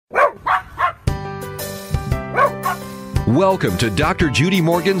Welcome to Dr. Judy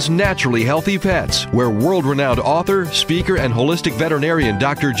Morgan's Naturally Healthy Pets, where world-renowned author, speaker, and holistic veterinarian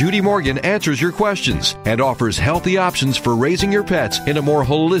Dr. Judy Morgan answers your questions and offers healthy options for raising your pets in a more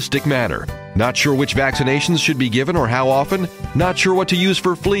holistic manner. Not sure which vaccinations should be given or how often? Not sure what to use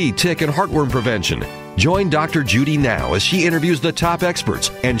for flea, tick, and heartworm prevention? Join Dr. Judy now as she interviews the top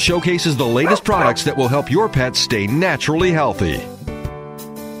experts and showcases the latest products that will help your pets stay naturally healthy.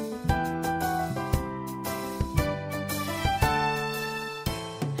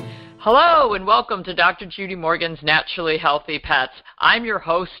 Hello and welcome to Dr. Judy Morgan's Naturally Healthy Pets. I'm your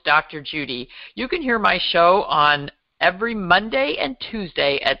host, Dr. Judy. You can hear my show on every Monday and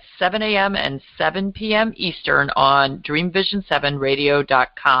Tuesday at 7 a.m. and 7 p.m. Eastern on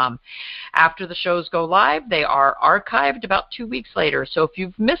DreamVision7Radio.com. After the shows go live, they are archived about 2 weeks later. So if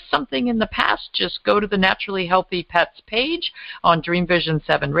you've missed something in the past, just go to the Naturally Healthy Pets page on Dream Vision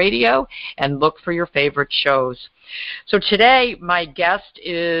 7 Radio and look for your favorite shows. So today, my guest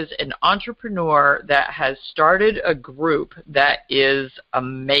is an entrepreneur that has started a group that is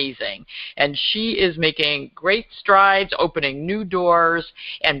amazing. And she is making great strides, opening new doors,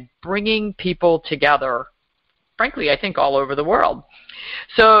 and bringing people together, frankly, I think all over the world.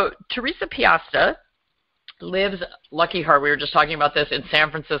 So Theresa Piasta lives, lucky her, we were just talking about this, in San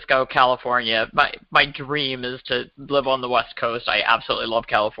Francisco, California. My dream is to live on the West Coast. I absolutely love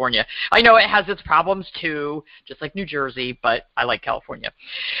California. I know it has its problems too, just like New Jersey, but I like California.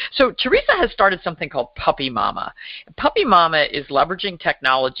 So Theresa has started something called Puppy Mama. Puppy Mama is leveraging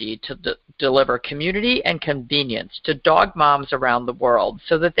technology to deliver community and convenience to dog moms around the world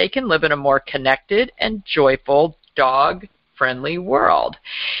so that they can live in a more connected and joyful dog-friendly world.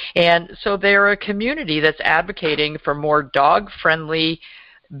 And so they're a community that's advocating for more dog-friendly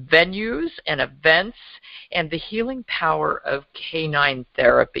venues and events and the healing power of canine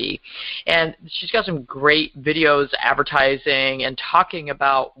therapy. And she's got some great videos advertising and talking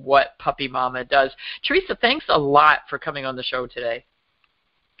about what Puppy Mama does. Theresa, thanks a lot for coming on the show today.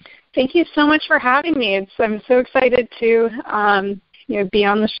 Thank you so much for having me. I'm so excited to be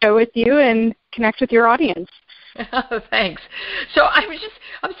on the show with you and connect with your audience. Thanks. So I'm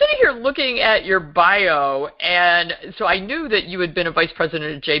sitting here looking at your bio, and so I knew that you had been a vice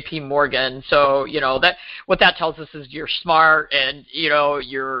president at J.P. Morgan. So that what that tells us is you're smart and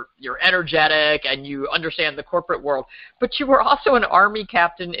you're energetic and you understand the corporate world. But you were also an Army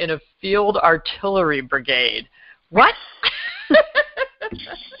captain in a field artillery brigade. What?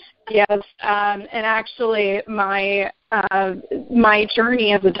 Yes, and actually my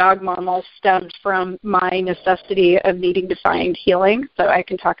journey as a dog mom all stemmed from my necessity of needing to find healing, so I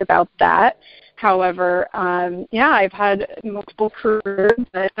can talk about that. However, I've had multiple careers,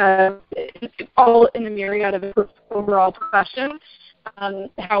 all in a myriad of overall profession.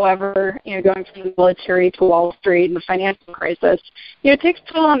 However, going from the military to Wall Street and the financial crisis, it took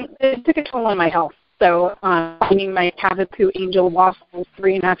a toll on my health. So finding my Cavapoo angel Waffles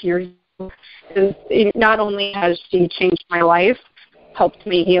 3.5 years ago, not only has she changed my life, helped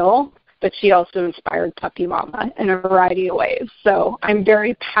me heal, but she also inspired Puppy Mama in a variety of ways. So I'm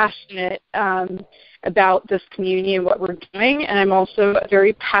very passionate about this community and what we're doing, and I'm also a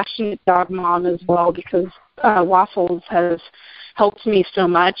very passionate dog mom as well because Waffles has helped me so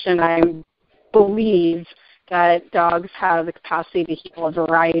much, and I believe that dogs have the capacity to heal a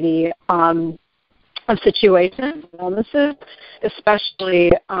variety of situations, illnesses,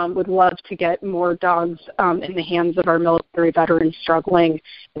 especially would love to get more dogs in the hands of our military veterans struggling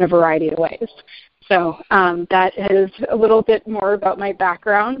in a variety of ways. So that is a little bit more about my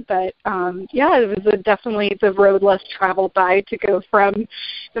background, but it was definitely the road less traveled by to go from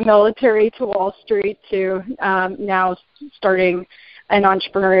the military to Wall Street to now starting an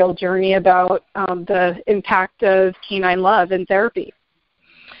entrepreneurial journey about the impact of canine love and therapy.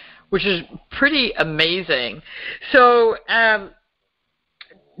 Which is pretty amazing. So, so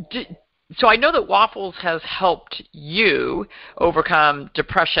I know that Waffles has helped you overcome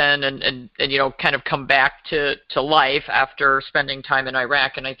depression and kind of come back to life after spending time in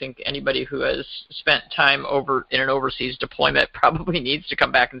Iraq. And I think anybody who has spent time in an overseas deployment probably needs to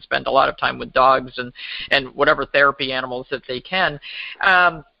come back and spend a lot of time with dogs and whatever therapy animals that they can.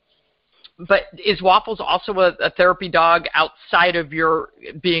 But is Waffles also a therapy dog outside of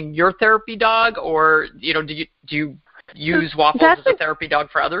being your therapy dog, or do you use Waffles as a therapy dog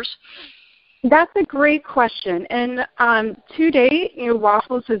for others? That's a great question. And to date,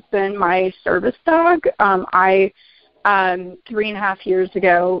 Waffles has been my service dog. 3.5 years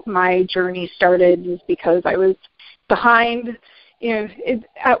ago, my journey started just because I was behind.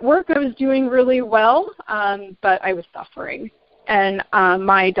 At work, I was doing really well, but I was suffering. And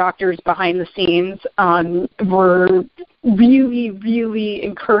my doctors behind the scenes were really, really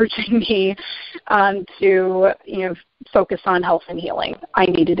encouraging me to, focus on health and healing. I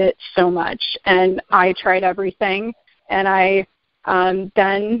needed it so much, and I tried everything, and I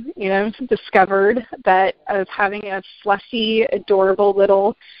then, discovered that I was having a fluffy, adorable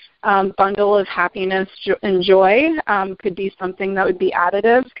little bundle of happiness and joy could be something that would be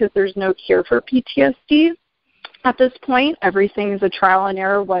additive, because there's no cure for PTSD at this point. Everything is a trial and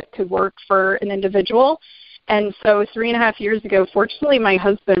error, what could work for an individual. And so 3.5 years ago, fortunately, my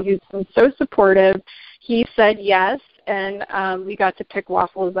husband, who's been so supportive, he said yes, and we got to pick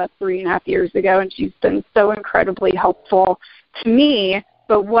Waffles up 3.5 years ago, and she's been so incredibly helpful to me.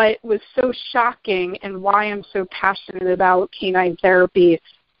 But what was so shocking, and why I'm so passionate about canine therapy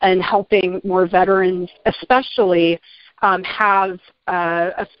and helping more veterans especially have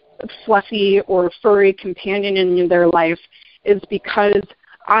a fluffy or furry companion in their life, is because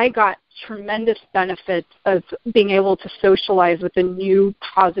I got tremendous benefits of being able to socialize with a new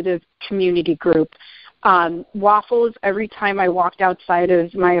positive community group. Waffles, every time I walked outside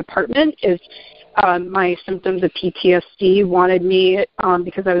of my apartment, is my symptoms of PTSD wanted me,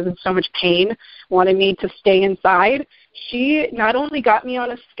 because I was in so much pain, wanted me to stay inside. She not only got me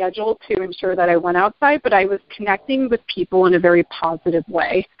on a schedule to ensure that I went outside, but I was connecting with people in a very positive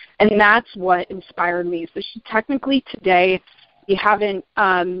way. And that's what inspired me. So she technically today, we haven't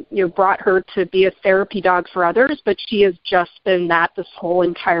brought her to be a therapy dog for others, but she has just been that this whole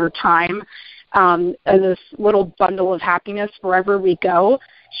entire time. This little bundle of happiness wherever we go.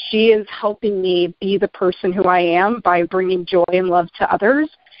 She is helping me be the person who I am by bringing joy and love to others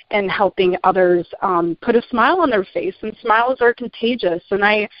and helping others put a smile on their face. And smiles are contagious. And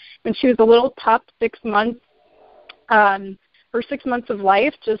when she was a little pup, 6 months, her 6 months of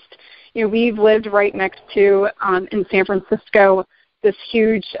life, we've lived right next to, in San Francisco, this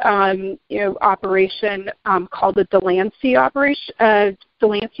huge, operation called the Delancey operation,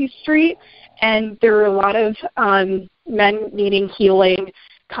 Delancey Street, and there were a lot of men needing healing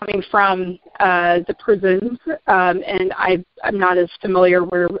coming from the prisons, and I'm not as familiar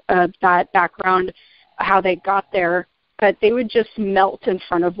with that background, how they got there, but they would just melt in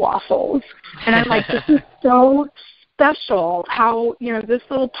front of Waffles, and I'm like, this is so special. How this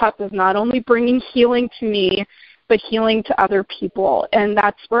little pup is not only bringing healing to me, but healing to other people. And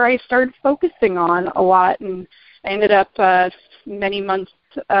that's where I started focusing on a lot. And I ended up many months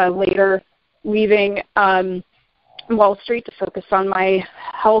later leaving Wall Street to focus on my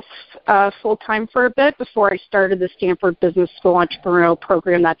health full-time for a bit before I started the Stanford Business School entrepreneurial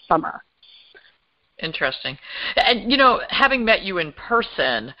program that summer. Interesting. And, having met you in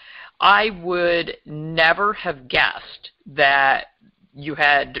person, I would never have guessed that you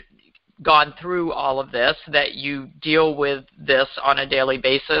had gone through all of this, that you deal with this on a daily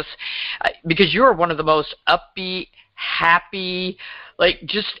basis, because you're one of the most upbeat, happy,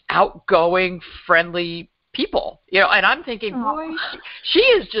 just outgoing, friendly people. And I'm thinking, boy, she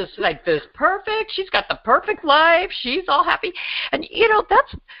is just like this perfect. She's got the perfect life. She's all happy. And,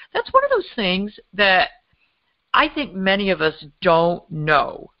 that's one of those things that I think many of us don't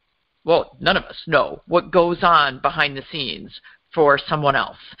know. Well, none of us know what goes on behind the scenes for someone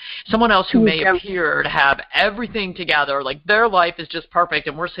else who may appear to have everything together, like their life is just perfect,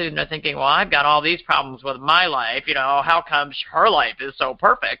 and we're sitting there thinking, well, I've got all these problems with my life, how come her life is so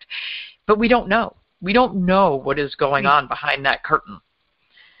perfect? But we don't know. We don't know what is going on behind that curtain.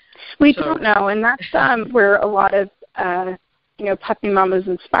 We don't know, and that's where a lot of Puppy Mama is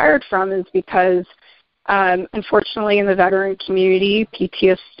inspired from, is because unfortunately, in the veteran community,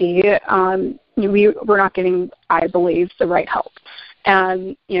 PTSD, we're not getting, I believe, the right help,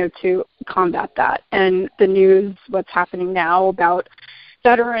 and to combat that. And the news, what's happening now about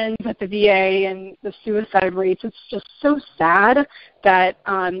veterans at the VA and the suicide rates, it's just so sad that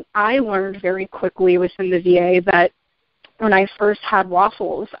I learned very quickly within the VA that when I first had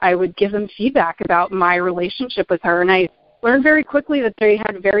Waffles, I would give them feedback about my relationship with her, and I learned very quickly that they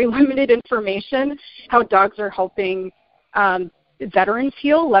had very limited information how dogs are helping veterans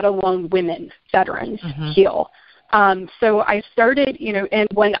heal, let alone women veterans heal. So I started, and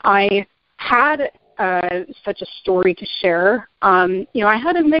when I had such a story to share, I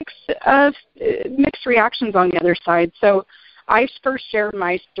had a mixed reactions on the other side. So I first shared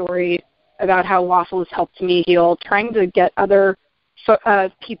my story about how Waffles helped me heal, trying to get other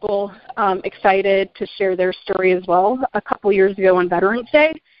people excited to share their story as well a couple years ago on Veterans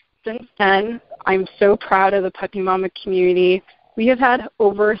Day. Since then, I'm so proud of the Puppy Mama community. We have had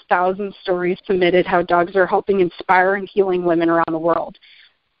over 1,000 stories submitted how dogs are helping inspire and healing women around the world.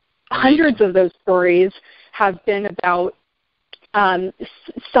 Hundreds of those stories have been about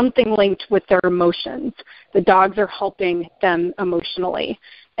something linked with their emotions. The dogs are helping them emotionally.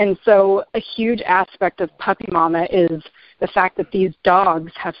 And so a huge aspect of Puppy Mama is the fact that these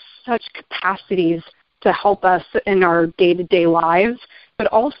dogs have such capacities to help us in our day-to-day lives, but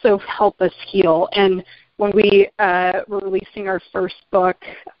also help us heal. And when we were releasing our first book,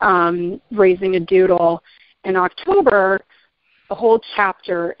 Raising a Doodle, in October, the whole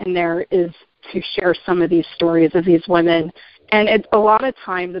chapter in there is to share some of these stories of these women. And a lot of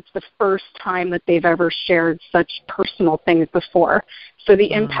times it's the first time that they've ever shared such personal things before. So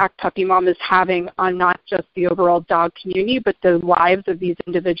the impact Puppy Mom is having on not just the overall dog community, but the lives of these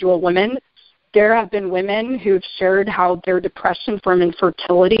individual women. There have been women who've shared how their depression from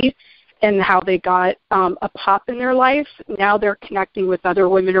infertility and how they got a pup in their life. Now they're connecting with other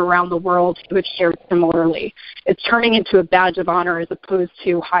women around the world who have shared similarly. It's turning into a badge of honor as opposed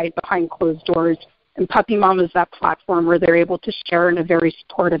to hide behind closed doors. And Puppy Mom is that platform where they're able to share in a very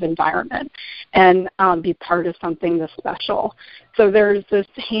supportive environment and be part of something this special. So there's this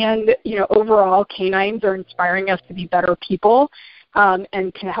overall canines are inspiring us to be better people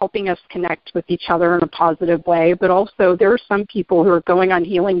and helping us connect with each other in a positive way. But also there are some people who are going on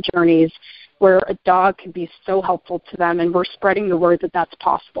healing journeys where a dog can be so helpful to them, and we're spreading the word that that's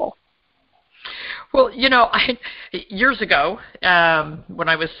possible. Well, years ago, when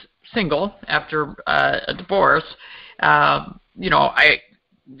I was single after a divorce, I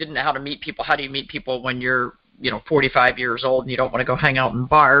didn't know how to meet people. How do you meet people when you're 45 years old and you don't want to go hang out in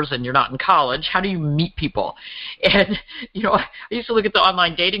bars and you're not in college? How do you meet people? And, I used to look at the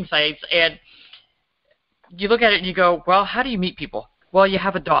online dating sites, and you look at it and you go, well, how do you meet people? Well, you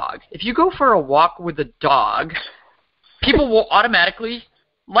have a dog. If you go for a walk with a dog, people will automatically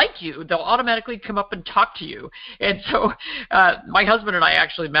like you. They'll automatically come up and talk to you. And so my husband and I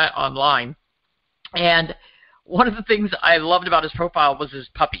actually met online, and one of the things I loved about his profile was his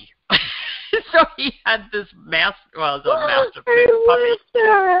puppy. So he had this mastiff puppy.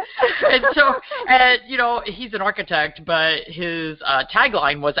 And so, he's an architect, but his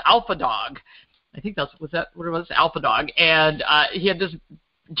tagline was Alpha Dog. I think was that what it was, Alpha Dog. And he had this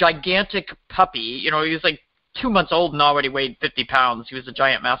gigantic puppy. He was like 2 months old and already weighed 50 pounds. He was a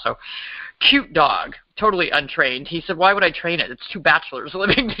giant mastiff. Cute dog, totally untrained. He said, why would I train it? It's two bachelors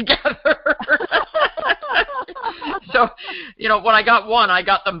living together. So, when I got one, I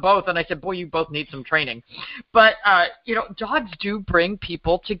got them both, and I said, boy, you both need some training. But, dogs do bring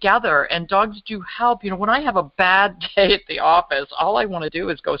people together, and dogs do help. When I have a bad day at the office, all I want to do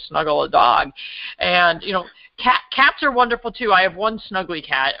is go snuggle a dog. And, cats are wonderful, too. I have one snuggly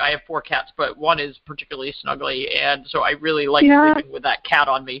cat. I have 4 cats, but one is particularly snuggly, and so I really like sleeping with that cat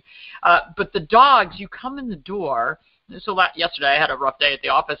on me. But the dogs, you come in the door. So yesterday I had a rough day at the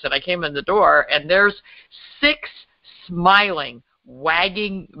office, and I came in the door, and there's 6 smiling,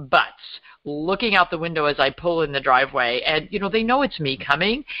 wagging butts looking out the window as I pull in the driveway. And, they know it's me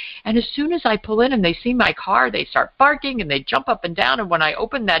coming. And as soon as I pull in and they see my car, they start barking and they jump up and down. And when I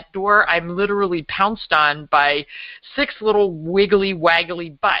open that door, I'm literally pounced on by 6 little wiggly,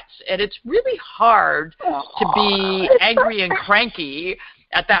 waggly butts. And it's really hard to be angry and cranky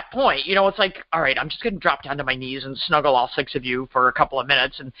at that point. It's like, all right, I'm just going to drop down to my knees and snuggle all 6 of you for a couple of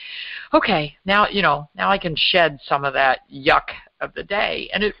minutes. And okay, now I can shed some of that yuck of the day.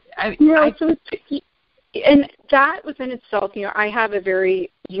 And and that within itself, I have a very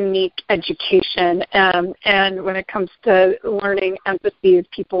unique education. And when it comes to learning empathy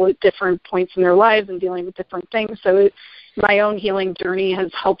with people at different points in their lives and dealing with different things. So my own healing journey has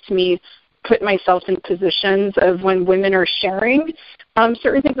helped me put myself in positions of when women are sharing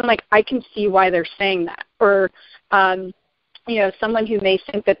certain things, I'm like, I can see why they're saying that. Or, someone who may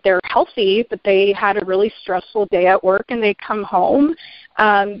think that they're healthy, but they had a really stressful day at work and they come home,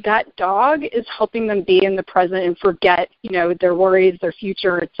 that dog is helping them be in the present and forget, their worries, their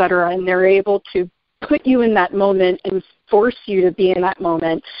future, et cetera, and they're able to put you in that moment and force you to be in that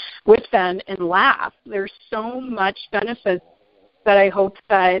moment with them and laugh. There's so much benefit that I hope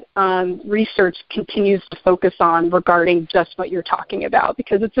that research continues to focus on regarding just what you're talking about,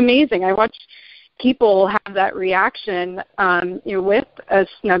 because it's amazing. I watch people have that reaction with a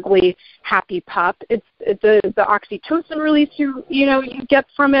snuggly, happy pup. It's the oxytocin release you get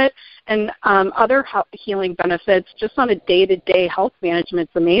from it, and other healing benefits just on a day-to-day health management.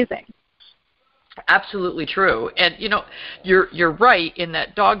 It's amazing. Absolutely true. And, you're right in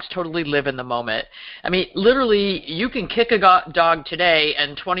that dogs totally live in the moment. I mean, literally, you can kick a dog today,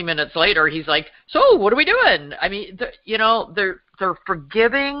 and 20 minutes later, he's like, so what are we doing? I mean, they're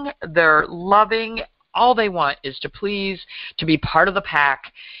forgiving, they're loving. All they want is to please, to be part of the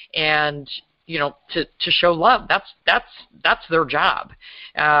pack. And, to show love. That's their job.